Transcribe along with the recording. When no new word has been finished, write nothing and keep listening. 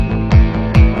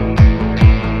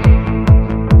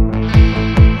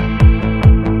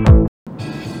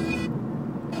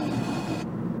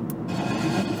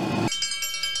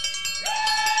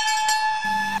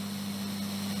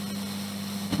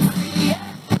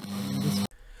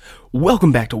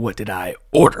Welcome back to What Did I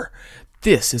Order?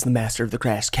 This is the master of the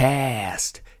Crash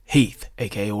Cast, Heath,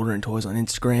 aka Ordering Toys on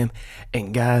Instagram.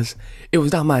 And guys, it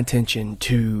was not my intention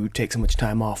to take so much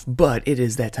time off, but it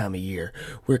is that time of year.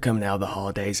 We're coming out of the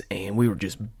holidays and we were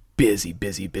just busy.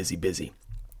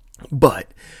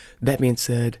 But that being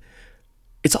said,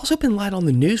 it's also been light on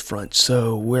the news front,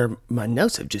 so where my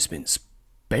notes have just been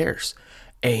sparse.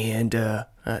 And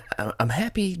I'm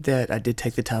happy that I did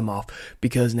take the time off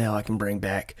because now I can bring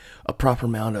back a proper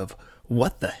amount of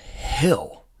what the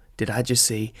hell did I just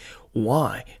see?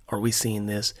 Why are we seeing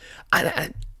this?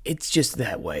 It's just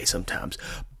that way sometimes.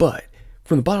 But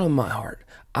from the bottom of my heart,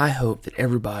 I hope that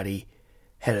everybody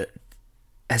has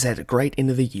had a great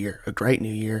end of the year, a great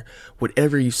new year.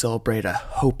 Whatever you celebrate, I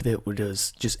hope that it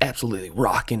was just absolutely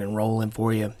rocking and rolling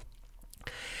for you.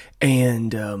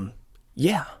 And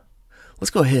yeah. Let's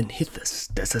go ahead and hit the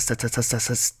static.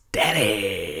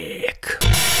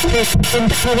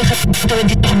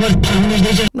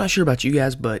 I'm not sure about you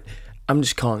guys, but I'm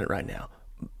just calling it right now.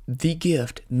 The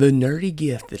nerdy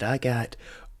gift that I got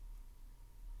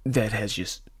that has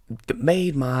just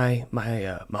made my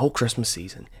whole Christmas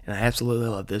season, and I absolutely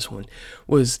love this one,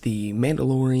 was the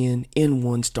Mandalorian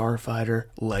N1 Starfighter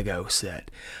Lego set.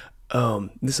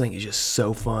 This thing is just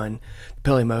so fun.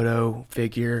 Pelimoto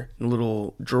figure,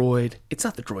 little droid. It's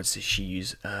not the droids that she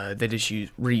used. They just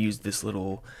reused this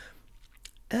little.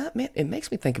 Man, it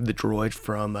makes me think of the droid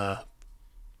from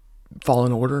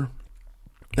Fallen Order.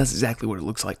 That's exactly what it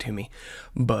looks like to me.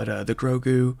 But the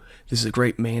Grogu. This is a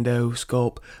great Mando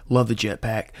sculpt. Love the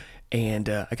jetpack, and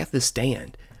I got this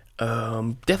stand.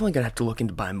 Definitely gonna have to look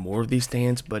into buying more of these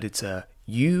stands. But it's a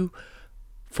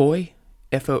Foy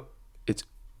F-O.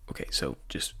 Okay, so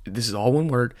this is all one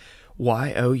word,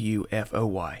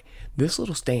 YOUFOY. This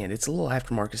little stand, it's a little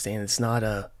aftermarket stand. It's not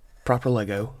a proper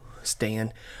Lego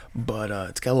stand, but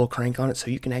it's got a little crank on it so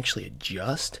you can actually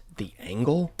adjust the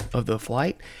angle of the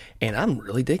flight, and I'm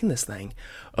really digging this thing.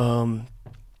 One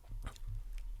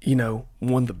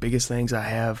of the biggest things I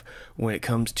have when it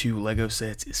comes to Lego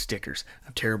sets is stickers.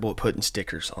 I'm terrible at putting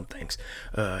stickers on things.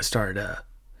 I started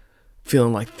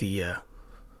feeling like the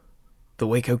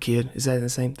Waco kid, is that the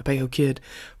same? The Payo kid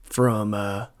from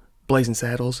Blazing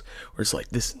Saddles, where it's like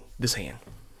this hand,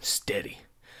 steady.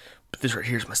 But this right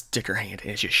here is my sticker hand,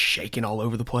 and it's just shaking all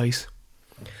over the place.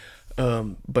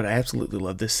 But I absolutely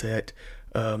love this set.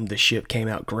 The ship came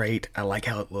out great. I like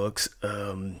how it looks.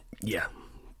 Yeah,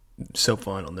 so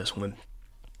fun on this one.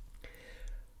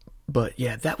 But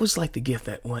yeah, that was like the gift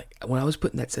that when I was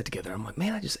putting that set together, I'm like,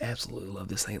 man, I just absolutely love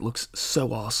this thing. It looks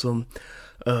so awesome.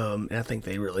 And I think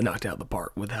they really knocked out the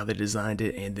park with how they designed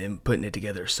it, and then putting it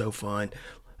together is so fun.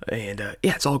 And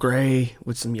yeah, it's all gray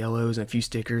with some yellows and a few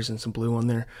stickers and some blue on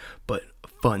there, but a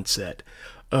fun set.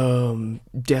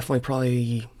 Definitely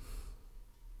probably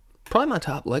my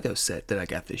top Lego set that I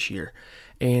got this year.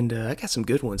 And I got some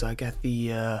good ones. I got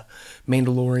the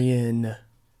Mandalorian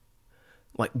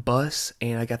bus,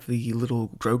 and I got the little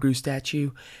Grogu statue,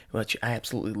 which I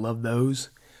absolutely love those.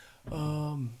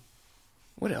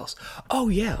 What else? Oh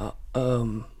yeah,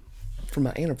 for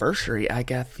my anniversary, I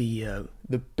got the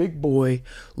big boy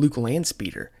Luke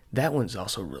Landspeeder. That one's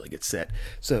also a really good set.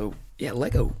 So yeah,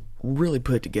 Lego really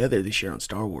put it together this year on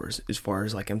Star Wars, as far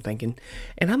as I'm thinking.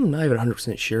 And I'm not even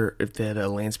 100% sure if that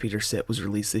Landspeeder set was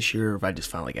released this year, or if I just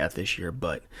finally got it this year.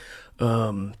 But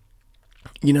when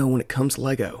it comes to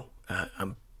Lego,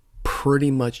 I'm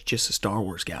pretty much just a Star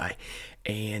Wars guy,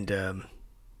 and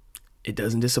it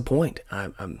doesn't disappoint.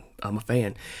 I'm a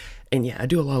fan, and yeah, I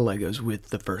do a lot of Legos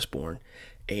with the firstborn,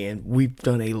 and we've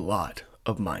done a lot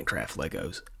of Minecraft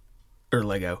Lego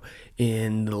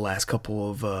in the last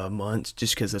couple of months,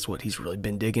 just because that's what he's really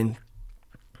been digging.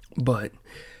 But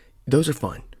those are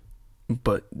fun,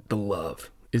 but the love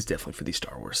is definitely for these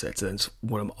Star Wars sets, and that's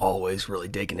what I'm always really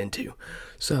digging into.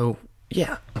 So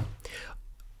yeah.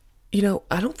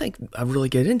 I don't think I really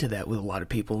get into that with a lot of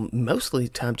people, mostly the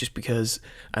time just because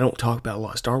I don't talk about a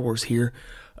lot of Star Wars here.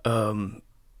 I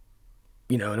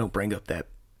don't bring up that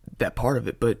part of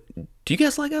it. But do you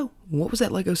guys Lego? What was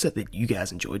that Lego set that you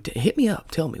guys enjoyed? Hit me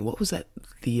up. Tell me, what was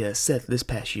the set this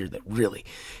past year that really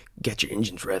got your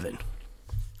engines revving?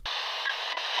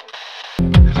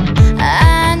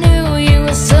 I knew you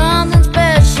were something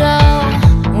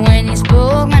special when you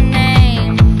spoke my name.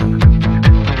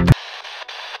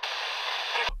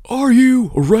 Are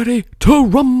you ready to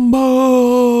rumble?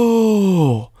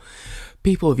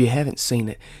 People, if you haven't seen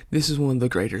it, this is one of the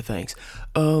greater things.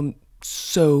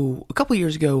 So a couple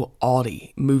years ago,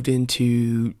 Audi moved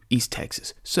into East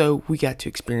Texas, so we got to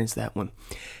experience that one.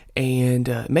 And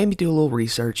made me do a little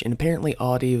research, and apparently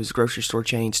Audi was a grocery store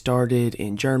chain started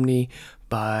in Germany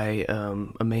by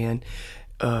a man.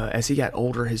 As he got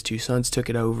older, his two sons took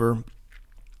it over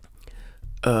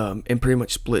and pretty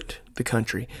much split the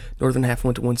country. Northern half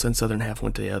went to one son, southern half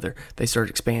went to the other. They started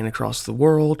expanding across the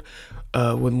world.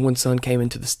 When one son came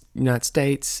into the United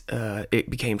States,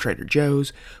 it became Trader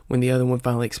Joe's. When the other one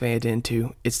finally expanded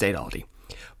into, it stayed Aldi.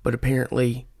 But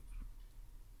apparently,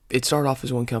 it started off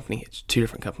as one company. It's two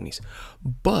different companies.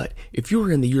 But if you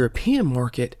were in the European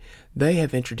market, they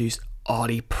have introduced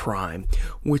Aldi Prime,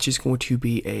 which is going to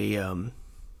be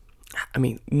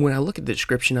when I look at the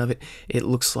description of it, it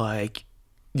looks like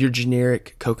your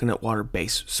generic coconut water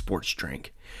based sports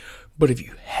drink. But if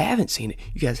you haven't seen it,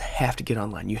 you guys have to get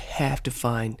online. You have to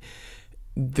find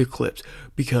the clips,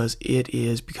 because it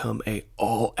is become a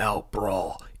all-out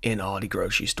brawl in Aldi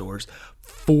grocery stores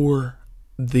for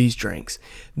these drinks.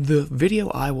 The video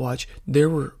I watched, there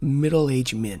were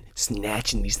middle-aged men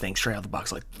snatching these things straight out of the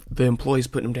box, like the employees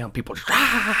putting them down. People just,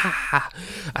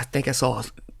 I think I saw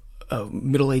a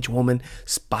middle-aged woman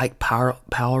spike power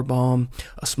bomb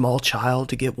a small child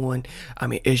to get one. I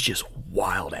mean, it's just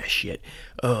wild ass shit.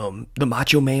 The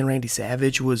Macho Man Randy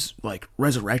Savage was like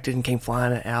resurrected and came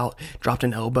flying out, dropped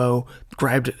an elbow,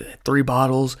 grabbed 3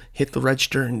 bottles, hit the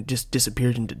register, and just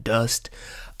disappeared into dust.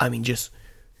 I mean, just,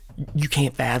 you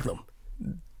can't fathom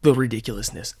the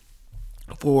ridiculousness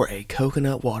for a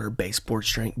coconut water based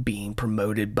sports drink being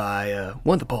promoted by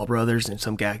one of the Paul brothers and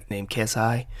some guy named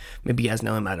Kesai. Maybe you guys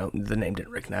know him. The name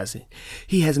didn't recognize it.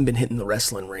 He hasn't been hitting the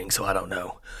wrestling ring, so I don't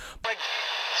know.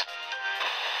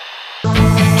 The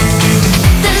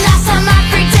last time I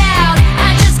freaked out,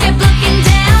 I just kept looking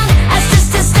down. I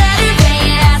just a stutter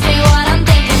brain asked me what I'm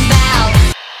thinking about.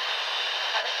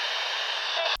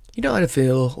 You know, I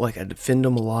feel like I defend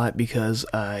them a lot because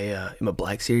I am a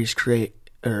Black Series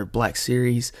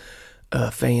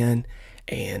fan,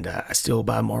 and I still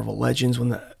buy Marvel Legends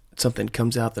when something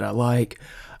comes out that I like.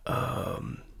 I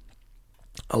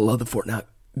love the Fortnite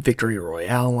Victory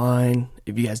Royale line.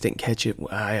 If you guys didn't catch it,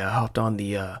 I hopped on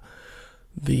the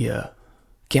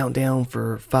countdown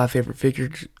for 5 favorite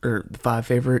figures, or the 5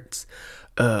 favorites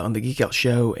on the Geek Out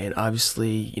show, and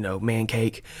obviously, you know, Man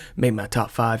Cake made my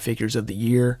top 5 figures of the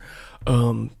year.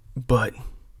 But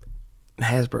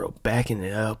Hasbro backing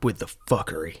it up with the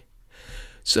fuckery.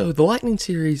 So the Lightning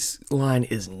Series line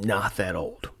is not that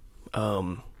old. A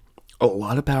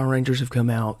lot of Power Rangers have come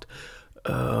out,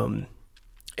 and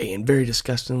very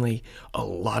disgustingly, a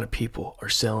lot of people are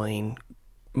selling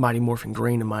Mighty Morphin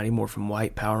Green and Mighty Morphin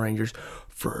White Power Rangers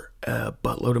for a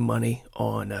buttload of money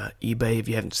on eBay. If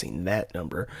you haven't seen that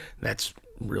number, that's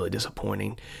really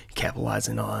disappointing.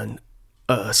 Capitalizing on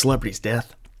a celebrity's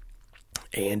death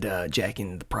and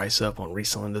jacking the price up on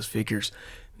reselling those figures.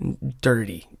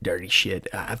 Dirty shit.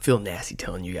 I feel nasty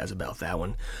telling you guys about that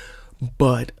one.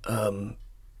 But,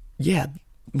 yeah,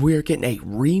 we're getting a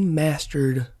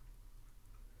remastered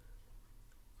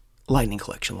Lightning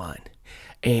Collection line.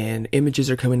 And images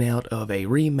are coming out of a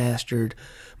remastered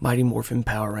Mighty Morphin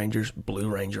Power Rangers Blue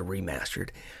Ranger Remastered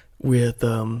with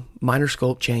minor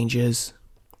sculpt changes,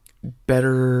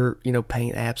 better,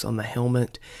 paint apps on the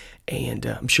helmet, and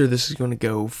I'm sure this is going to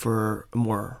go for a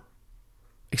more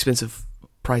expensive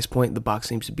price point. The box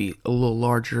seems to be a little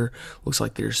larger. Looks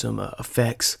like there's some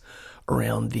effects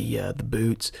around the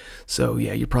boots. So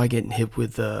yeah, you're probably getting hit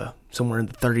with somewhere in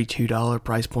the $32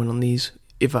 price point on these,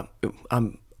 if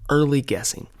I'm early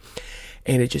guessing.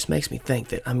 And it just makes me think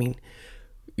that, when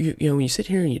you sit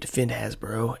here and you defend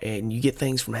Hasbro and you get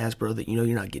things from Hasbro that you're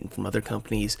not getting from other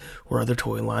companies or other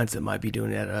toy lines that might be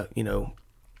doing it at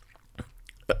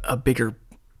a bigger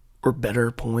or better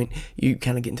point, you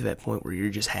kind of get into that point where you're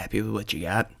just happy with what you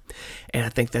got. And I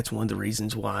think that's one of the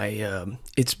reasons why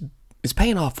it's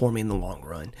paying off for me in the long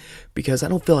run, because I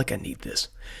don't feel like I need this.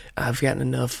 I've gotten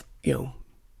enough,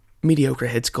 mediocre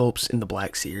head sculpts in the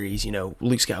Black Series, Luke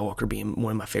Skywalker being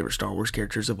one of my favorite Star Wars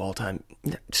characters of all time.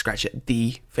 Scratch it,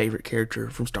 the favorite character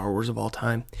from Star Wars of all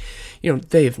time.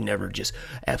 They have never just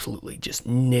absolutely just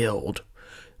nailed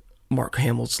Mark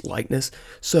Hamill's likeness.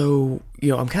 So,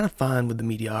 I'm kind of fine with the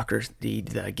mediocrity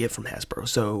that I get from Hasbro.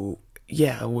 So,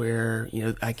 yeah, where,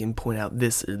 I can point out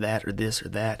this or that or this or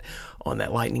that on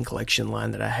that Lightning Collection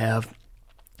line that I have.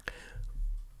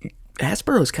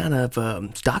 Hasbro has kind of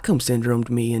Stockholm syndromed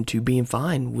me into being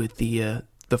fine with the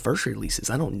first releases.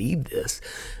 I don't need this.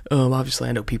 Obviously,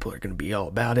 I know people are going to be all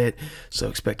about it, so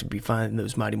expect to be finding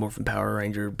those Mighty Morphin Power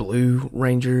Ranger Blue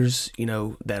Rangers,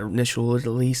 that initial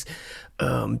release,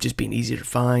 just being easier to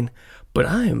find. But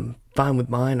I am fine with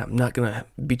mine. I'm not going to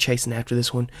be chasing after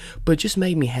this one, but it just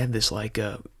made me have this,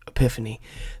 epiphany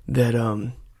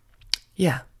that,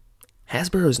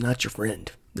 Hasbro is not your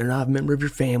friend. They're not a member of your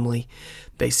family.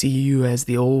 They see you as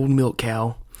the old milk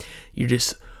cow. You're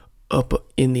just up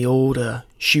in the old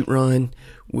shoot run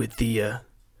with the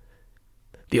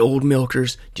old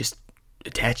milkers just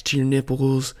attached to your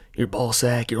nipples, your ball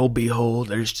sack, your old beehole.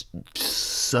 They're just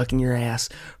sucking your ass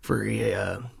for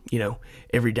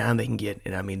every dime they can get.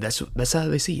 And I mean, that's how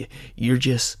they see you. You're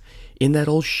just in that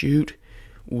old chute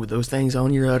with those things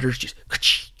on your udders, just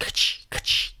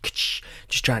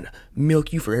trying to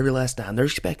milk you for every last dime. They're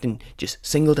expecting just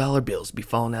 $1 bills to be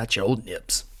falling out your old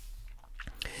nips.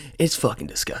 It's fucking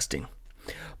disgusting.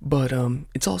 But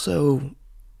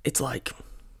it's like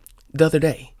the other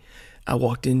day I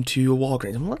walked into a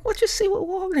Walgreens. I'm like, let's just see what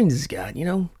Walgreens has got,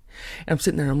 And I'm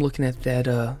sitting there, I'm looking at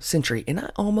that Sentry, and I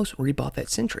almost rebought that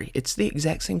Sentry. It's the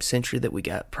exact same Sentry that we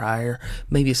got prior,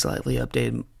 maybe a slightly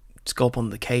updated sculpt on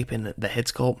the cape and the head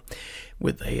sculpt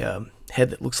with a head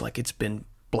that looks like it's been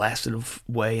blasted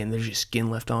away and there's just skin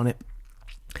left on it.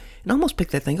 And I almost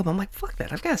picked that thing up. I'm like, fuck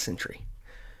that, I've got a Sentry.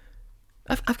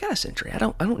 I've got a Sentry. I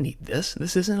don't need this.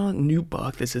 This isn't a new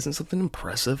buck. This isn't something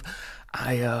impressive.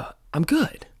 I'm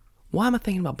good. Why am I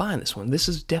thinking about buying this one? This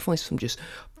is definitely some just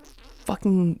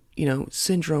fucking,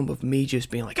 syndrome of me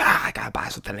just being like, I gotta buy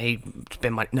something. I need to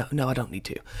spend money. No, I don't need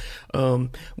to.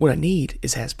 What I need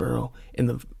is Hasbro and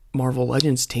the Marvel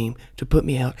Legends team to put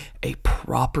me out a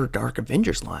proper Dark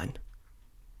Avengers line.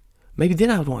 Maybe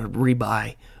then I would want to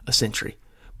rebuy a Sentry.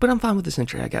 But I'm fine with the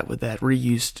Sentry I got with that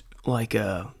reused,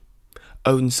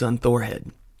 Odin's son Thor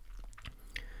head.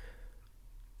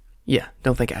 Yeah,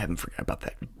 don't think I haven't forgot about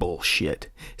that bullshit.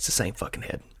 It's the same fucking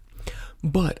head.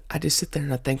 But I just sit there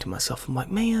and I think to myself, I'm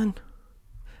like, man,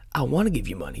 I want to give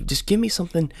you money. Just give me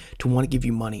something to want to give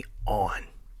you money on.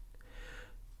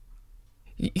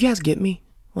 You guys get me?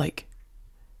 I've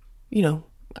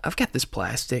got this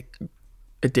plastic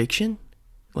addiction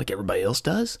like everybody else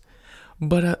does.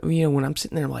 But, when I'm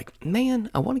sitting there, I'm like,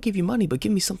 man, I want to give you money, but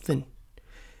give me something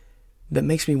that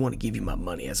makes me want to give you my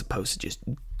money as opposed to just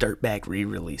dirtbag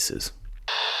re-releases.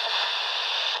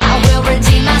 I will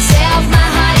redeem myself, my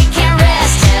heart can't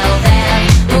rest till then.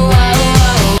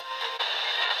 Whoa.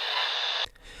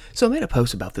 So I made a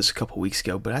post about this a couple weeks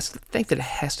ago, but I think that it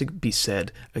has to be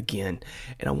said again.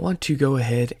 And I want to go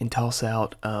ahead and toss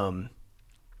out the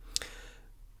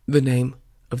name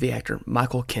of the actor,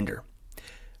 Michael Kinder.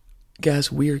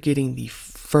 Guys, we are getting the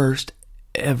first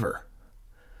ever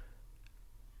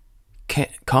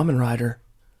Kamen Rider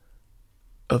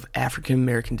of African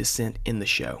American descent in the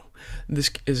show.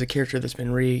 This is a character that's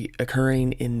been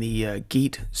reoccurring in the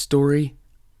Geet story,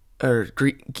 or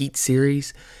Geet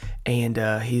series, and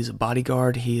he's a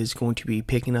bodyguard. He is going to be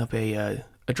picking up a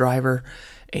driver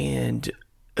and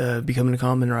becoming a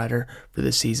Kamen Rider for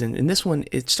this season. And this one,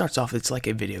 it starts off, it's like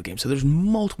a video game, so there's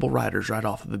multiple riders right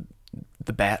off of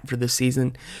the bat for this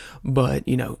season. But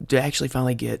to actually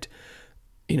finally get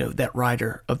that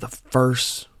rider of the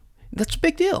first, that's a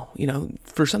big deal,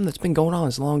 for something that's been going on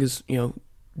as long as,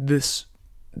 this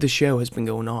show has been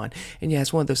going on. And yeah,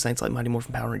 it's one of those things like Mighty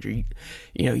Morphin Power Ranger,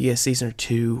 season or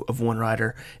two of one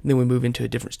rider, and then we move into a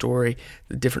different story,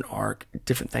 a different arc,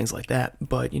 different things like that.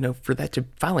 But, for that to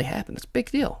finally happen, that's a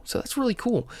big deal. So that's really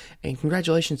cool. And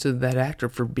congratulations to that actor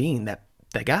for being that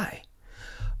guy.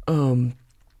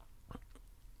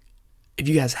 If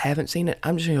you guys haven't seen it,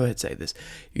 I'm just going to go ahead and say this.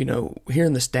 Here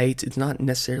in the States, it's not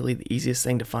necessarily the easiest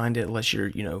thing to find it unless you're,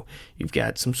 you've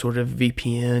got some sort of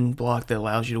VPN block that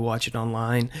allows you to watch it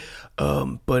online.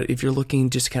 But if you're looking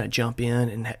just to kind of jump in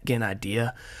and get an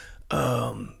idea,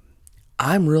 I'm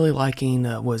really liking,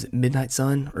 Midnight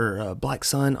Sun or Black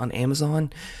Sun on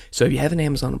Amazon. So if you have an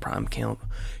Amazon Prime account,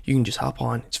 you can just hop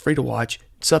on. It's free to watch.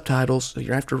 Subtitles, so you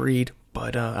don't have to read.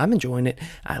 But I'm enjoying it.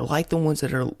 I like the ones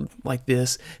that are like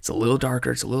this. It's a little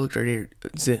darker. It's a little grittier.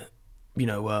 It's,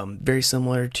 very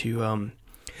similar to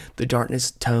the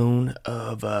darkness tone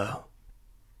of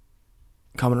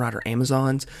Kamen Rider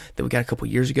Amazons that we got a couple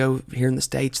years ago here in the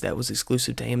States. That was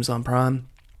exclusive to Amazon Prime.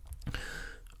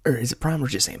 Or is it Prime or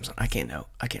just Amazon? I can't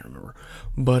remember.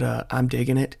 But I'm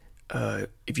digging it.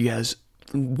 If you guys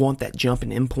want that jump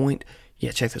and endpoint, yeah,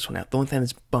 check this one out. The only thing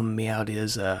that's bumming me out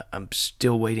is I'm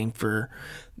still waiting for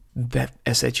that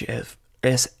SH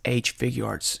Figure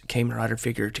Arts Kamen Rider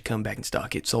figure to come back in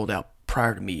stock. It sold out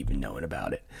prior to me even knowing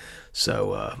about it.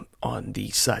 So on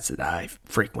the sites that I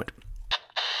frequent.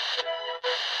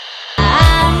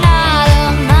 I'm not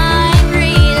a mind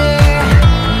reader,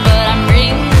 but I'm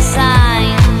reading the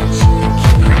signs.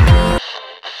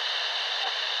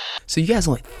 So you guys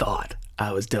only thought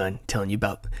I was done telling you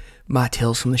about my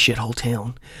tales from the shithole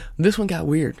town. This one got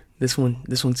weird. This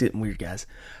one's getting weird, guys,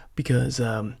 because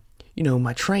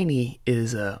my trainee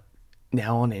is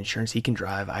now on insurance. He can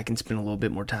drive. I can spend a little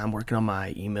bit more time working on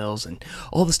my emails and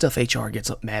all the stuff HR gets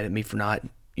up mad at me for not,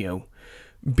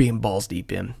 being balls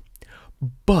deep in.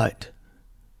 But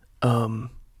we're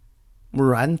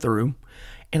riding through,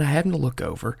 and I happen to look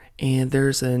over, and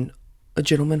there's a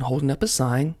gentleman holding up a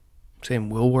sign saying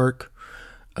will work,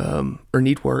 or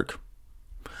need work.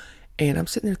 And I'm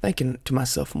sitting there thinking to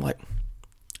myself, I'm like,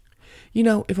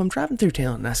 if I'm driving through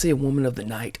town and I see a woman of the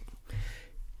night,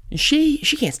 she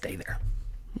can't stay there.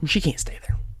 She can't stay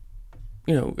there.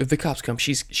 If the cops come,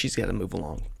 she's got to move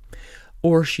along,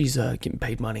 or she's getting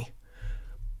paid money.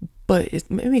 But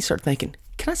it made me start thinking,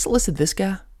 can I solicit this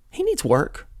guy? He needs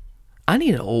work. I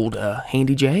need an old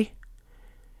handy J.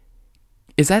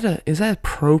 Is that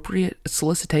appropriate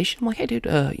solicitation? I'm like, hey dude,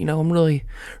 I'm really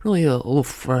a little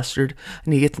frustrated. I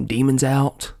need to get some demons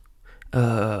out.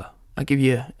 I'll give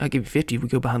you 50 if we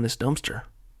go behind this dumpster.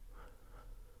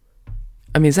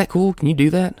 I mean, is that cool? Can you do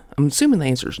that? I'm assuming the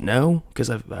answer is no, because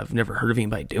I've never heard of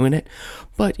anybody doing it.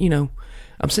 But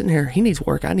I'm sitting here. He needs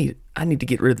work. I need to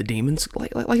get rid of the demons.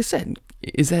 Like I said,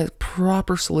 is that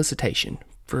proper solicitation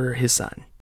for his sign?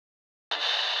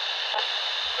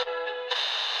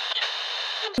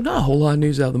 Not a whole lot of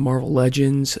news out of the Marvel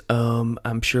Legends.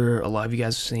 I'm sure a lot of you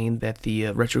guys have seen that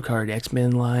the retro card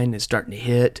X-Men line is starting to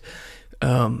hit.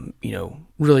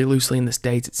 Really loosely in the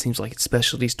States. It seems like it's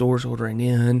specialty stores ordering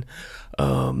in.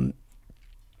 Not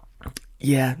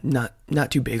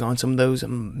too big on some of those.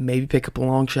 Maybe pick up a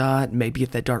long shot, maybe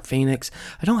get that Dark Phoenix.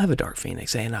 I don't have a Dark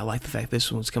Phoenix, and I like the fact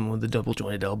this one's coming with the double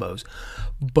jointed elbows.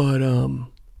 But,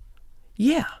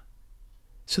 yeah.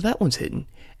 So that one's hitting.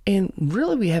 And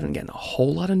really, we haven't gotten a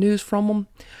whole lot of news from them.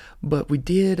 But we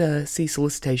did see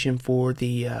solicitation for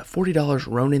the $40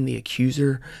 Ronin the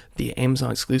Accuser, the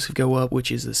Amazon exclusive, go up,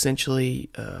 which is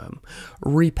essentially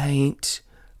repaint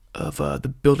of the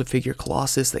Build-A-Figure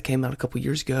Colossus that came out a couple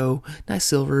years ago. Nice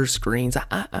silver screens.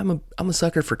 I'm a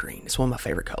sucker for green. It's one of my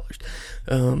favorite colors.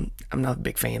 I'm not a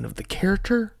big fan of the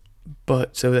character,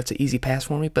 but so that's an easy pass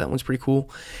for me, but that one's pretty cool.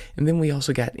 And then we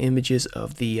also got images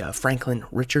of the Franklin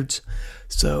Richards.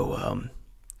 So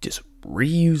just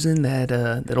reusing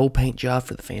that old paint job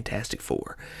for the Fantastic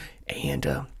Four. And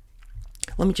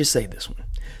let me just say this one.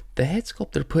 The head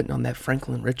sculpt they're putting on that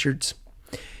Franklin Richards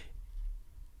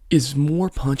is more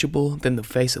punchable than the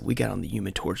face that we got on the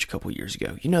Human Torch a couple years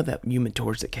ago. That Human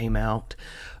Torch that came out?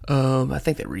 I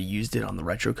think they reused it on the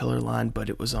retro color line, but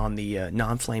it was on the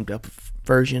non-flamed up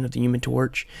version of the Human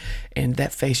Torch. And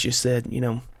that face just said,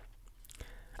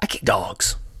 I kick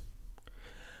dogs.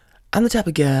 I'm the type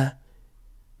of guy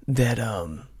that,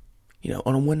 on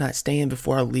a one-night stand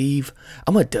before I leave,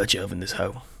 I'm gonna Dutch oven this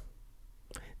hoe.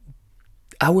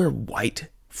 I wear white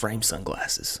frame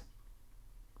sunglasses.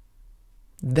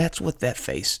 That's what that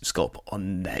face sculpt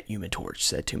on that Human Torch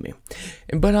said to me.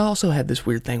 But I also had this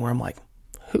weird thing where I'm like,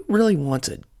 who really wants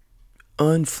an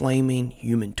unflaming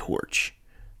Human Torch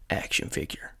action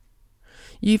figure?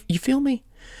 You feel me?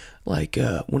 Like,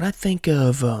 when I think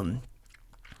of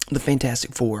the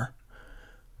Fantastic Four,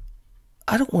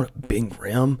 I don't want a big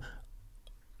rim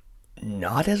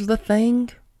not as the thing.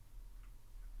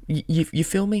 You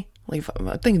feel me? Like, if I'm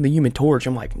thinking the Human Torch,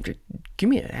 I'm like, give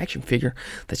me an action figure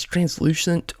that's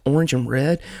translucent, orange and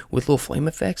red, with little flame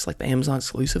effects like the Amazon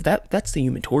exclusive. That's the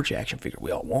Human Torch action figure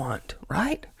we all want,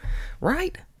 right?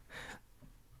 Right?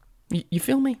 You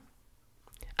feel me?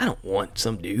 I don't want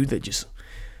some dude that just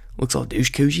looks all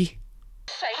douche koozie.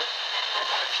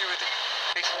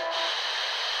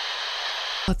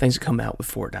 A lot of things that come out with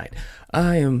Fortnite.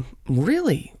 I am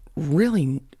really,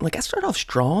 like, I started off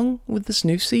strong with this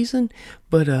new season,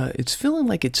 but it's feeling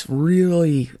like it's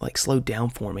really, like, slowed down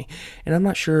for me. And I'm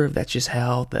not sure if that's just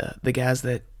how the guys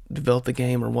that developed the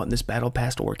game are wanting this battle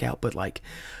pass to work out, but, like,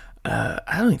 I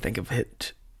don't even think I've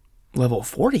hit level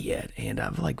 40 yet, and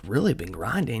I've, like, really been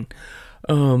grinding.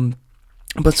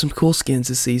 But some cool skins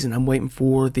this season. I'm waiting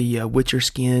for the Witcher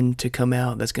skin to come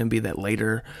out. That's going to be that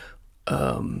later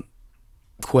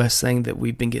quest thing that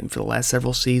we've been getting for the last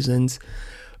several seasons.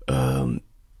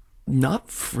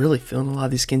 Not really feeling a lot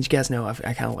of these skins. You guys know I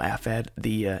kind of laugh at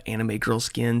the anime girl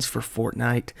skins for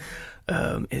Fortnite.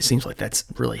 It seems like that's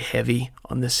really heavy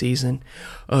on this season.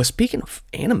 Speaking of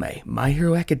anime, My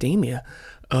Hero Academia,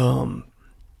 All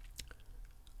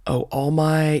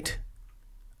Might,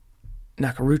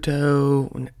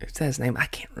 Naruto, is that his name? I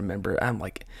can't remember. I'm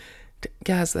like,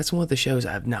 guys, that's one of the shows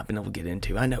I've not been able to get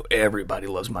into. I know everybody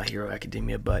loves My Hero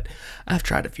Academia, but I've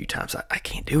tried a few times. I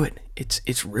can't do it.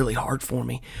 It's really hard for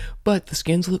me. But the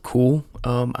skins look cool.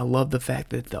 I love the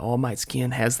fact that the All Might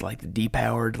skin has like the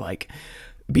depowered, like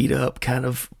beat up, kind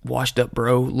of washed up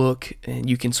bro look, and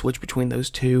you can switch between those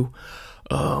two.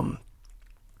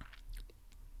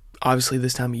 Obviously,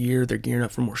 this time of year, they're gearing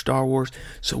up for more Star Wars,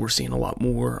 so we're seeing a lot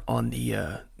more on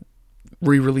the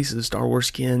re-releases of Star Wars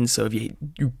skins. So if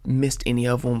you missed any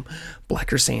of them, Black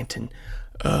Chrysanthemum,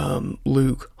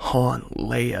 Luke, Han,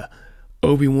 Leia,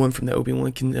 Obi-Wan from the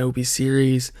Obi-Wan Kenobi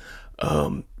series,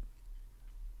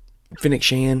 Fennec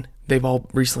Shan, they've all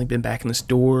recently been back in the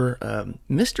store.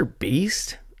 Mr.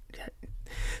 Beast,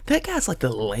 that guy's like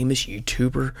the lamest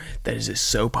YouTuber that is just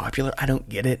so popular. I don't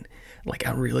get it. Like,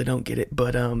 I really don't get it.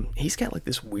 But he's got like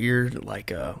this weird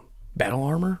like battle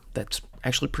armor that's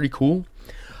actually pretty cool.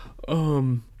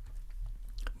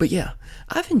 But yeah,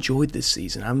 I've enjoyed this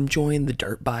season. I'm enjoying the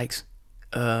dirt bikes.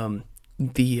 The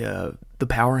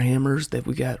power hammers that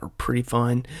we got are pretty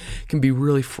fun. Can be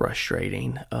really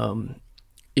frustrating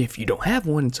if you don't have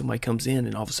one and somebody comes in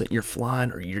and all of a sudden you're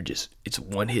flying, or it's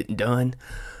one hit and done.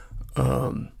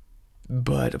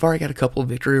 But I've already got a couple of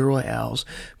victory royales.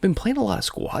 Been playing a lot of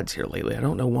squads here lately. I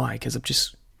don't know why, because I'm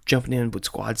just jumping in with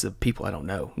squads of people I don't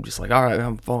know. I'm just like, all right,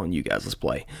 I'm following you guys. Let's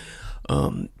play.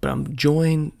 But I'm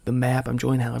enjoying the map. I'm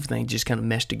enjoying how everything just kind of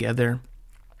meshed together.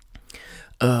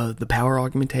 The power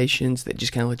augmentations that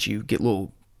just kind of let you get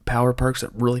little power perks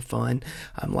are really fun.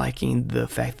 I'm liking the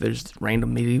fact that there's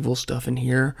random medieval stuff in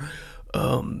here.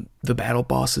 The battle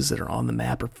bosses that are on the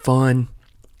map are fun.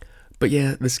 But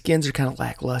yeah, the skins are kind of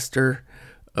lackluster.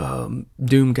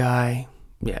 Doom Guy,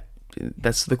 yeah,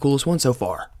 that's the coolest one so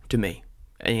far to me.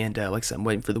 And like I said, I'm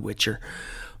waiting for The Witcher.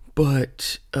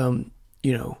 But,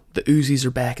 you know, the Uzis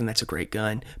are back, and that's a great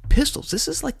gun. Pistols, this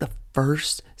is like the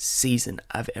first season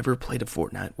I've ever played a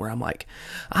Fortnite where I'm like,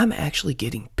 I'm actually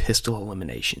getting pistol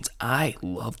eliminations. I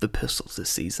love the pistols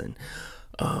this season.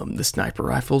 The sniper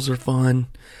rifles are fun.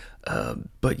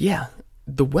 But yeah,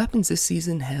 the weapons this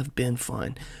season have been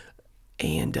fun.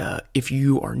 And if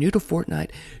you are new to Fortnite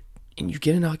and you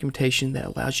get an augmentation that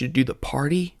allows you to do the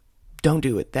party, don't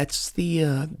do it. That's the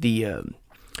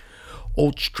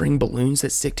old string balloons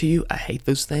that stick to you. I hate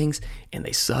those things, and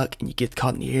they suck, and you get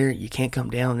caught in the air, and you can't come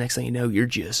down. Next thing you know, you're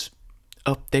just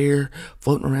up there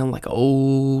floating around like an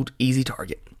old easy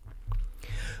target.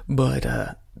 But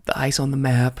the ice on the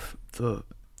map,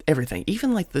 everything,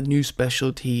 even like the new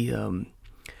specialty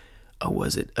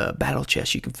battle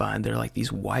chests you can find. They're like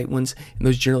these white ones, and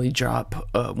those generally drop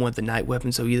one of the night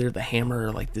weapons, so either the hammer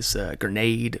or like this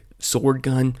grenade sword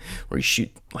gun where you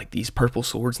shoot like these purple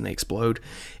swords and they explode.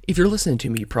 If you're listening to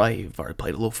me, you probably have already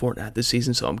played a little Fortnite this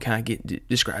season, so I'm kind of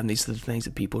describing these are the things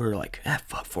that people are like,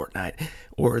 fuck Fortnite,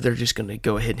 or they're just going to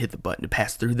go ahead and hit the button to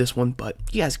pass through this one, but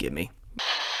you guys get me.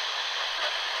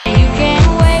 You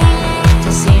can't wait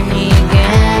to see me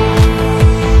again.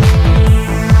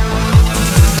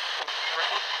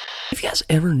 Have you guys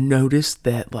ever noticed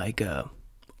that like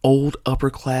old upper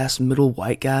class middle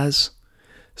white guys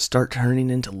start turning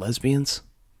into lesbians?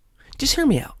 Just hear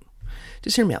me out.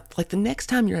 Like the next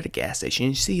time you're at a gas station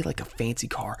and you see like a fancy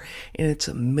car and it's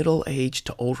a middle-aged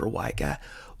to older white guy,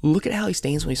 look at how he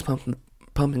stands when he's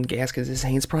pumping gas, because his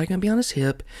hand's probably going to be on his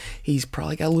hip. He's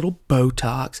probably got a little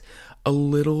Botox, a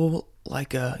little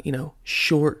like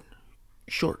short,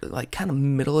 like kind of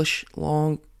middle-ish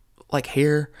long like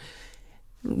hair.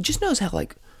 Just notice how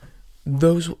like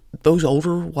those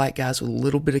older white guys with a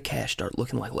little bit of cash start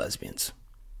looking like lesbians.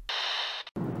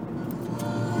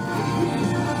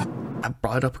 I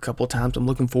brought it up a couple of times. I'm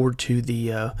looking forward to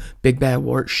the Big Bad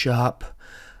Workshop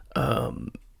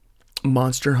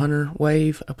Monster Hunter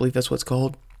wave. I believe that's what it's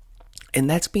called. And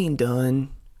that's being done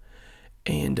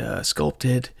and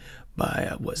sculpted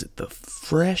by, the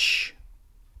Fresh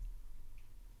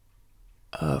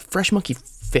Monkey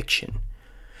Fiction,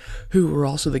 who were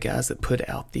also the guys that put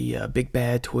out the Big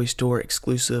Bad Toy Store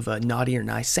exclusive Naughty or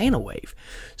Nice Santa wave.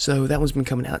 So that one's been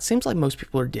coming out. It seems like most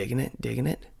people are digging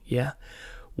it. Yeah.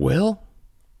 Well,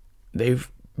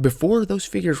 before those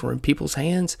figures were in people's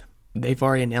hands, they've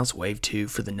already announced Wave 2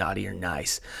 for the Naughty or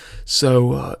Nice.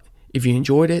 So if you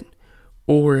enjoyed it,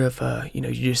 or if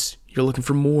you're looking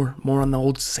for more on the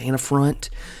old Santa front,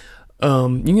 you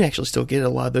can actually still get a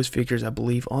lot of those figures, I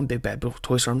believe, on Big Bad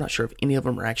Toy Store. I'm not sure if any of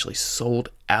them are actually sold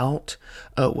out.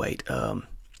 G.I.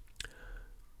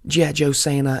 Joe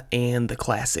Santa and the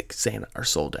classic Santa are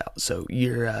sold out, so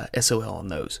you're SOL on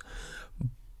those.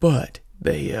 But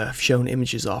they have shown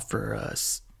images off for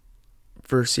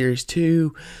Series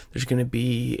 2. There's going to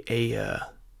be a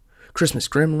Christmas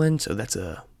Gremlin, so that's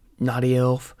a naughty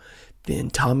elf. Then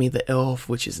Tommy the Elf,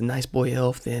 which is a nice boy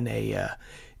elf. Then a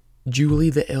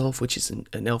Julie the Elf, which is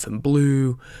an elf in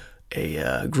blue.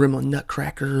 A Gremlin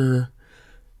Nutcracker.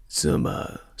 Some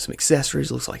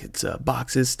accessories. Looks like it's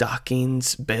boxes,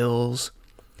 stockings, bells.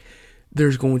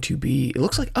 There's going to be, it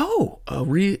looks like, a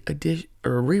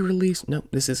re-release. No,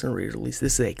 this isn't a re-release.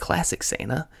 This is a classic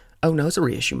Santa. Oh no, it's a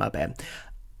reissue, my bad.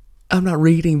 I'm not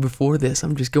reading before this.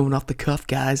 I'm just going off the cuff,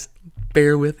 guys.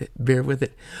 Bear with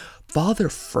it. Father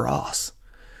Frost.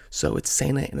 So it's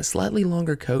Santa in a slightly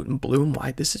longer coat in blue and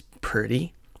white. This is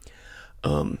pretty.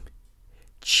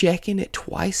 Checking It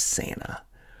Twice Santa.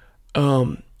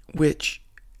 Which,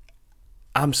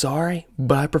 I'm sorry,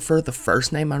 but I prefer the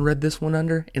first name I read this one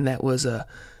under, and that was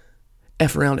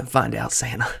F Around and Find Out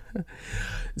Santa.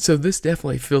 So this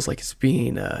definitely feels like it's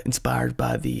being inspired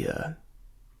by the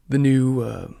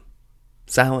new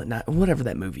Silent Night, whatever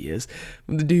that movie is.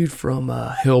 The dude from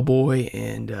Hellboy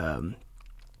and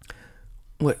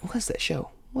what's that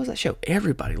show? What's that show?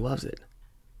 Everybody loves it.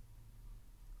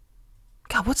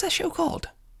 God, what's that show called?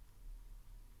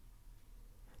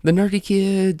 The nerdy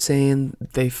kids, and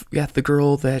they've got the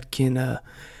girl that can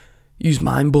use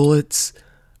mind bullets.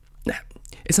 Nah,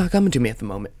 it's not coming to me at the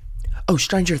moment. Oh,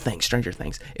 Stranger Things.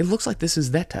 It looks like this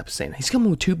is that type of Santa. He's coming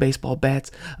with 2 baseball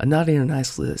bats, a naughty and a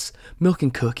nice list, milk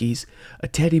and cookies, a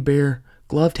teddy bear,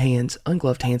 gloved hands,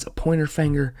 ungloved hands, a pointer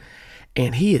finger,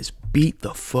 and he is beat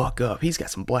the fuck up. He's got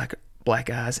some black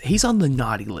eyes. He's on the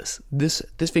naughty list. This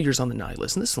figure's on the naughty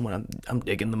list, and this is the one I'm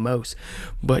digging the most.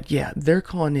 But yeah, they're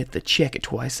calling it the Check It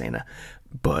Twice Santa.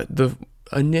 But the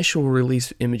initial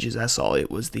release images I saw,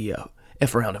 it was the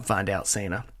F Around and Find Out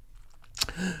Santa.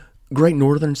 Great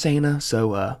Northern Santa,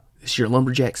 so it's your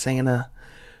lumberjack Santa.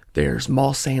 There's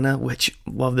Mall Santa, which,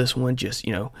 love this one, just,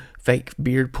 fake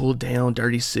beard pulled down,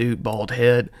 dirty suit, bald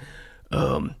head.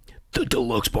 The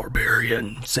Deluxe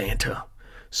Barbarian Santa.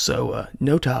 So,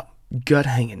 no top, gut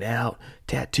hanging out,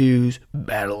 tattoos,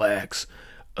 battle axe,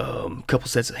 couple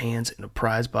sets of hands, and a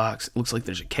prize box. It looks like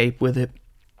there's a cape with it.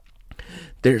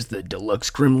 There's the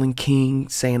Deluxe Gremlin King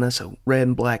Santa, so red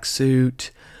and black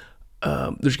suit.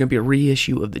 There's going to be a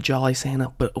reissue of the Jolly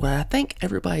Santa, but what I think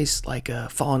everybody's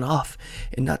falling off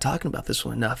and not talking about this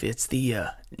one enough, it's the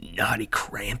Naughty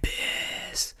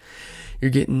Krampus.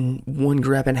 You're getting one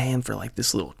grabbing hand for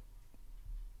this little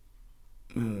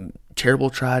terrible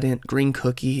trident, green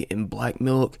cookie, and black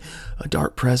milk, a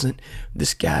dark present.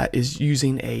 This guy is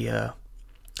using a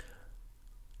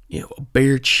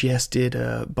bare-chested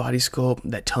body sculpt,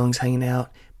 that tongue's hanging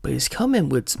out, but he's coming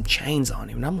with some chains on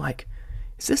him, and I'm like,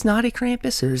 is this Naughty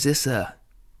Krampus, or is this a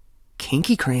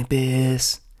Kinky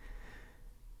Krampus?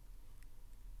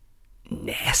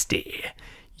 Nasty.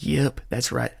 Yep,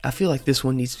 that's right. I feel like this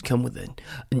one needs to come with a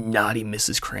naughty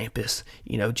Mrs. Krampus.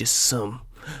 Just some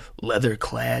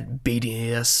leather-clad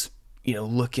BDS,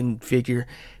 looking figure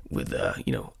with a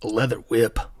leather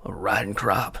whip, a riding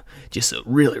crop, just to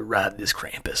really ride this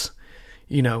Krampus.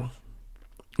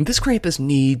 This Krampus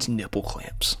needs nipple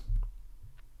clamps.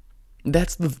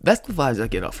 That's the vibes I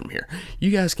get off from here.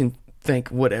 You guys can think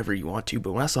whatever you want to,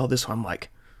 but when I saw this one, I'm like,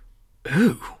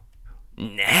 ooh,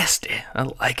 nasty. I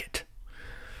like it.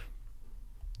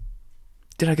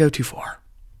 Did I go too far?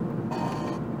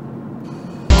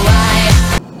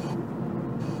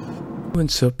 In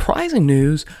surprising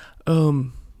news,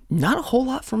 not a whole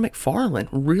lot from McFarlane.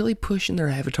 Really pushing their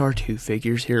Avatar 2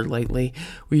 figures here lately.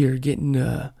 We are getting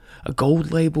a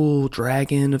gold label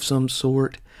dragon of some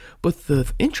sort. But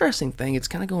the interesting thing, it's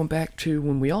kind of going back to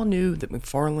when we all knew that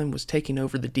McFarlane was taking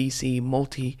over the DC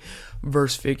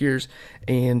multiverse figures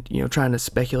and, trying to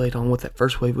speculate on what that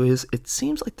first wave is. It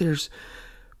seems like there's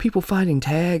people finding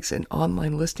tags and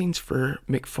online listings for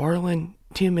McFarlane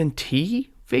TMNT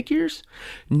figures.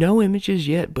 No images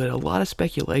yet, but a lot of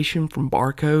speculation from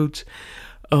barcodes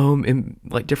and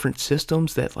different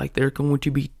systems that they're going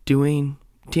to be doing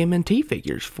TMNT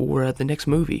figures for the next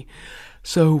movie.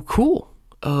 So cool.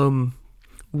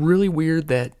 Really weird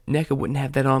that NECA wouldn't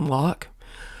have that on lock,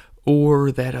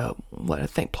 or that I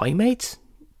think Playmates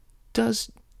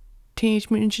does Teenage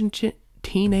Mutant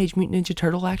Ninja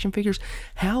Turtle action figures.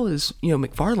 How is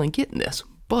McFarlane getting this?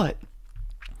 But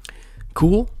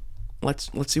cool. Let's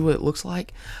see what it looks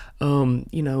like. In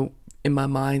my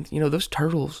mind, those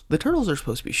turtles. The turtles are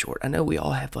supposed to be short. I know we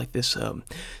all have this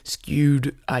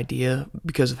skewed idea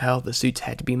because of how the suits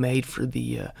had to be made for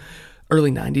the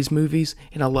early 90s movies,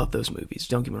 and I love those movies.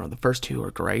 Don't get me wrong, the first 2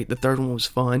 are great. The third one was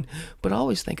fun, but I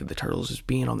always think of the Turtles as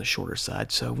being on the shorter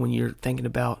side. So when you're thinking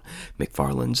about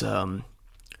McFarlane's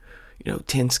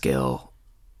 10 scale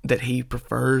that he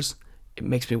prefers, it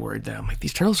makes me worried that I'm like,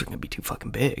 these Turtles are going to be too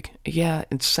fucking big. Yeah,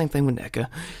 it's the same thing with NECA,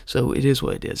 so it is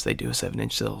what it is. They do a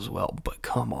 7-inch scale as well, but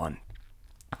come on.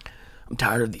 I'm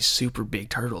tired of these super big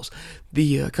Turtles.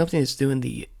 The company that's doing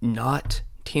the not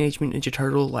Teenage Mutant Ninja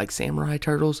Turtle, Samurai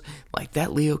Turtles,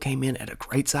 that Leo came in at a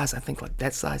great size. I think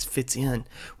that size fits in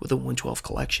with a 112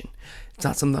 collection. It's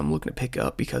not something I'm looking to pick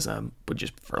up because I would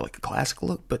just prefer a classic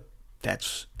look, but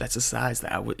that's a size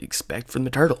that I would expect from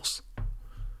the Turtles.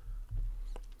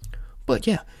 But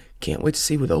yeah, can't wait to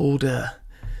see what the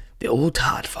old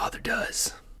Todd father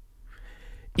does.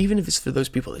 Even if it's for those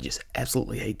people that just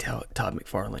absolutely hate Todd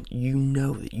McFarlane, you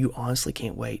know that you honestly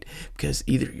can't wait, because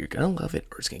either you're gonna love it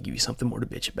or it's gonna give you something more to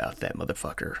bitch about that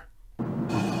motherfucker.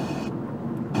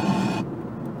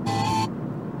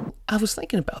 I was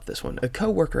thinking about this one. A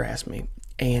coworker asked me,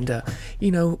 and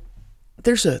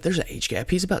there's an age gap.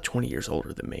 He's about 20 years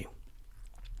older than me,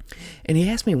 and he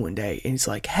asked me one day, and he's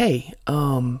like, "Hey,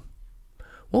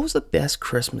 what was the best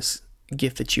Christmas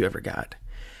gift that you ever got?"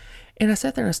 And I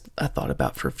sat there and I thought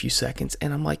about it for a few seconds,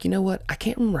 and I'm like, you know what? I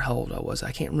can't remember how old I was.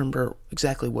 I can't remember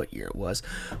exactly what year it was,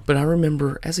 but I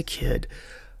remember as a kid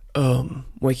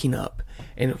waking up,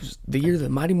 and it was the year the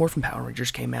Mighty Morphin Power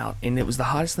Rangers came out, and it was the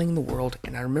hottest thing in the world.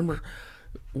 And I remember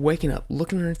waking up,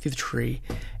 looking underneath the tree,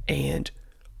 and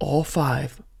all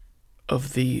 5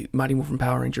 of the Mighty Morphin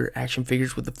Power Ranger action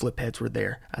figures with the flip heads were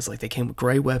there. I was like, they came with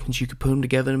gray weapons. You could put them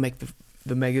together to make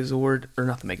the Megazord, or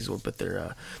not the Megazord, but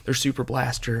their Super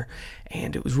Blaster,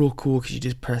 and it was real cool because you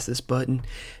just press this button.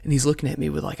 And he's looking at me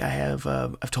with like, I've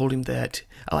told him that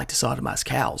I like to sodomize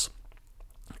cows,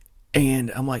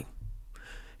 and I'm like,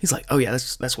 he's like, oh yeah,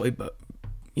 that's way, but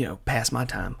past my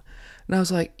time. And I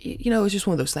was like, it was just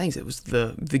one of those things. It was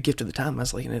the gift of the time. I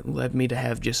was like, and it led me to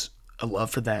have just a love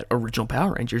for that original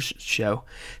Power Rangers show.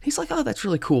 And he's like, oh, that's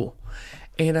really cool.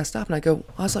 And I stopped and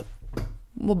I was like,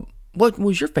 well, what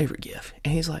was your favorite gift?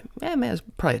 And he's like, man, it's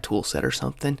probably a tool set or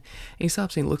something. And he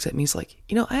stops and he looks at me. He's like,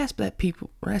 I ask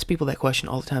people that question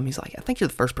all the time. He's like, I think you're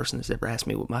the first person that's ever asked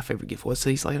me what my favorite gift was. So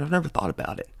he's like, I've never thought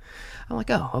about it. I'm like,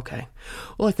 oh, okay.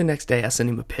 Well, like the next day I sent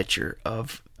him a picture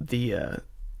of the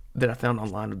that I found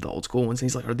online of the old school ones. And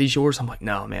he's like, are these yours? I'm like,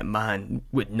 no, man, mine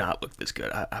would not look this good.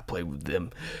 I played with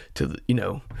them till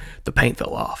the paint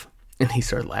fell off. And he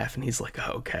started laughing. He's like,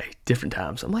 oh, okay, different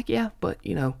times. I'm like, yeah, but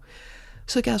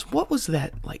So guys, what was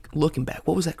that, like, looking back,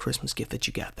 what was that Christmas gift that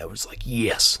you got that was like,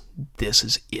 yes, this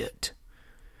is it?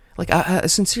 Like, I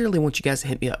sincerely want you guys to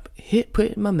hit me up.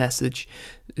 Put in my message,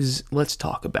 let's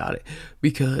talk about it.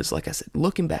 Because, like I said,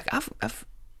 looking back, I've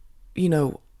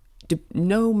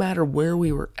no matter where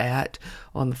we were at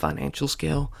on the financial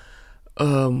scale,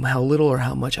 how little or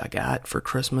how much I got for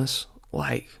Christmas,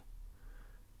 like,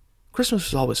 Christmas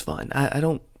was always fun. I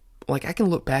don't, like, I can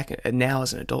look back at now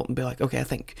as an adult and be like, okay, I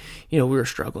think, we were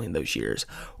struggling those years,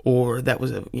 or that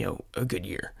was a good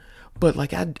year. But,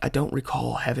 like, I don't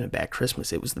recall having a bad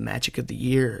Christmas. It was the magic of the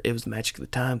year. It was the magic of the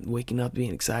time, waking up,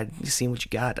 being excited, seeing what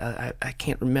you got. I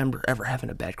can't remember ever having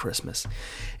a bad Christmas.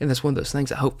 And that's one of those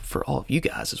things I hope for all of you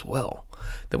guys as well,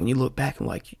 that when you look back and,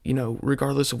 like,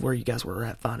 regardless of where you guys were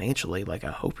at financially, like,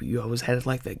 I hope you always had,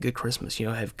 like, that good Christmas,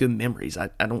 have good memories. I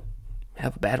don't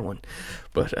have a bad one,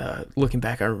 but looking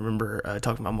back, I remember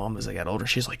talking to my mom as I got older.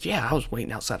 She's like, yeah, I was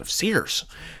waiting outside of Sears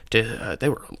they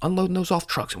were unloading those off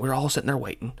trucks, and we were all sitting there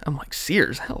waiting. I'm like,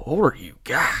 Sears, how old are you?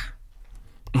 God.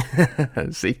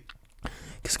 See,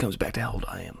 because it comes back to how old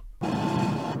I am.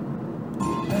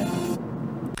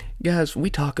 Guys, we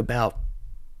talk about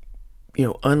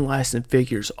unlicensed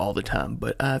figures all the time,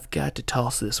 but I've got to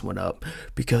toss this one up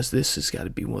because this has got to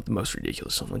be one of the most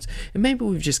ridiculous ones. And maybe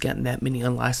we've just gotten that many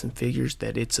unlicensed figures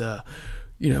that it's they're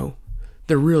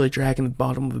really dragging the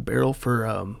bottom of the barrel for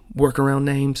workaround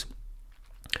names.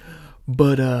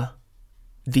 But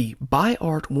the By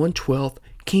Art 1/12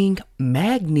 King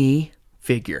Magni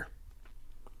figure.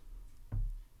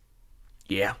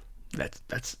 Yeah,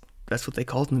 that's what they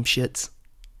called them shits.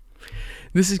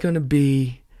 This is going to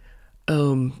be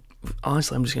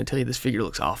honestly, I'm just going to tell you, this figure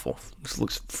looks awful. This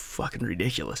looks fucking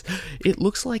ridiculous. It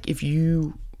looks like if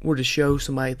you were to show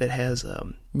somebody that has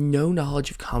no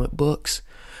knowledge of comic books,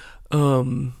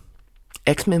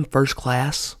 X-Men First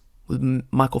Class with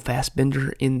Michael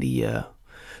Fassbender in the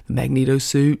Magneto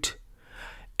suit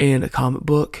and a comic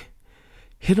book,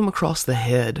 hit them across the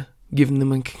head, giving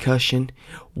them a concussion,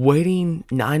 waiting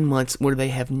 9 months where they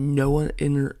have no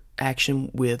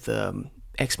interaction with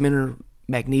X-Men or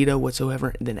Magneto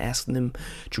whatsoever, and then ask them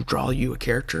to draw you a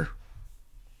character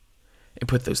and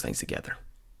put those things together.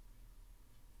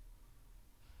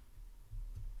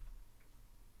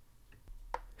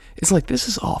 It's like, this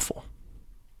is awful.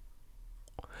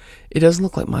 It doesn't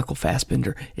look like Michael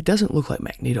Fassbender. It doesn't look like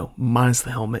Magneto, minus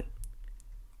the helmet.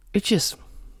 It is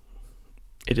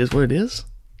what it is.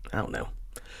 I don't know.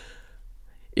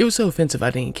 It was so offensive,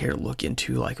 I didn't care to look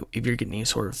into, like, if you're getting any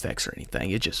sort of effects or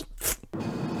anything. It just...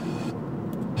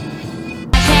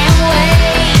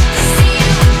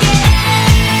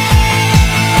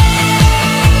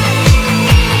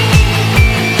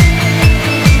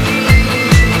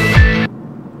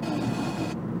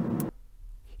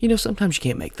 sometimes you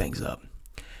can't make things up.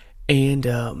 And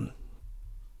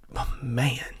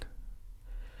man.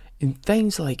 And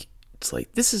things like, it's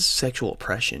like, this is sexual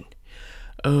oppression.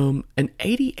 An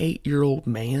 88-year-old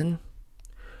man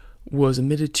was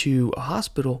admitted to a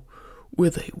hospital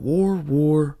with a World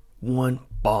War I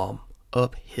bomb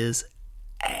up his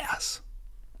ass.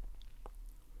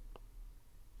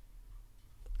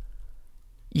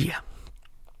 Yeah.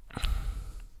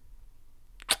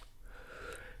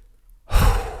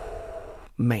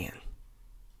 Man.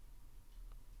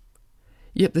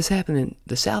 Yep, this happened in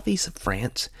the southeast of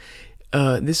France.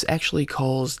 This actually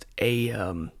caused a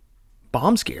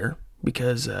bomb scare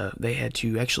because they had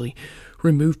to actually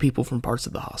remove people from parts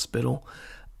of the hospital.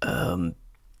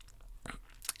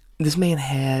 This man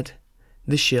had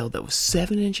the shell that was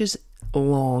 7 inches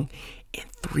long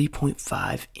and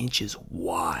 3.5 inches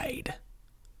wide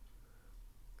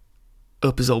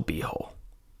up his old beehole.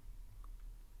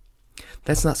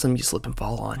 That's not something you slip and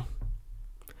fall on.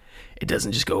 It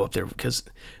doesn't just go up there because,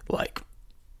 like,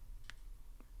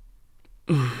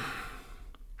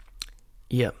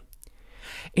 yeah.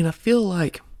 And I feel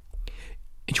like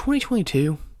in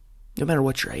 2022, no matter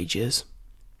what your age is,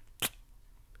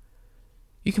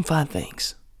 you can find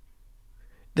things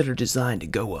that are designed to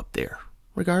go up there.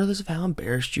 Regardless of how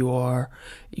embarrassed you are,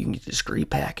 you can get discreet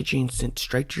packaging sent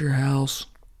straight to your house.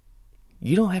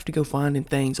 You don't have to go finding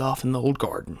things off in the old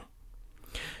garden.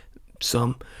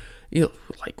 Some,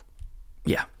 like,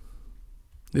 yeah.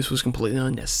 This was completely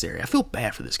unnecessary. I feel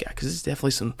bad for this guy because it's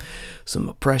definitely some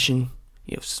oppression,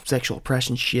 some sexual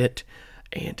oppression shit,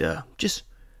 and just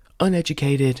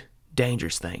uneducated,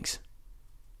 dangerous things.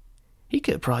 He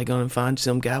could have probably gone and find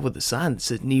some guy with a sign that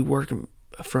said "Need work"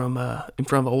 from in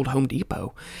front of old Home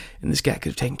Depot, and this guy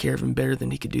could have taken care of him better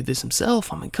than he could do this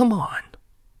himself. I mean, come on.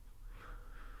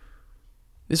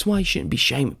 This is why you shouldn't be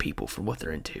shaming people for what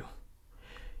they're into.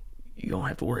 You don't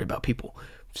have to worry about people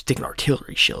sticking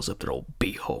artillery shells up their old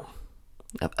beehole.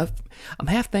 I'm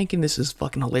half thinking this is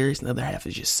fucking hilarious, and the other half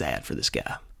is just sad for this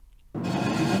guy.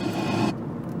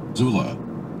 Zula.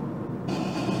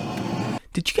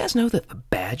 Did you guys know that the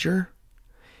badger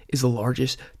is the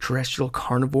largest terrestrial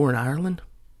carnivore in Ireland?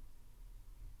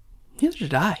 Neither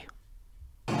did I.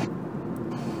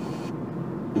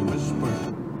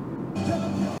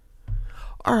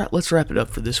 Alright, let's wrap it up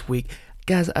for this week.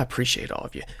 Guys, I appreciate all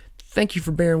of you. Thank you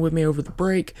for bearing with me over the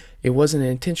break. It wasn't an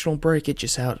intentional break, it's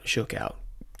just how it shook out.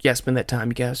 You guys spend that time,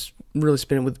 you guys really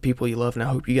spend it with the people you love, and I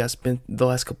hope you guys spent the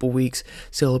last couple weeks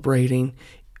celebrating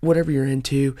whatever you're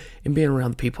into and being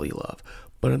around the people you love.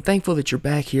 But I'm thankful that you're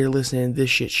back here listening to this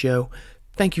shit show.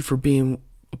 Thank you for being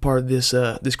a part of this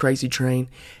this crazy train.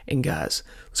 And guys,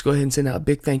 let's go ahead and send out a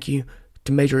big thank you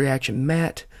to Major Reaction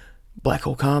Matt, Black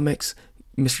Hole Comics,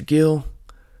 Mr. Gill,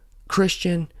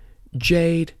 Christian,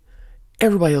 Jade,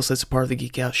 everybody else that's a part of the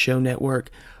Geek Out Show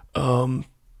Network. Love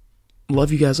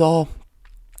you guys all.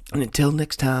 And until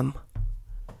next time,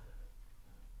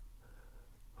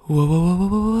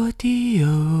 Dio.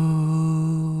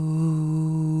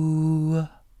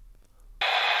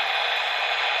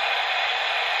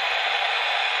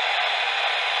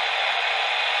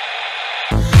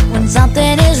 When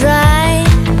something is right.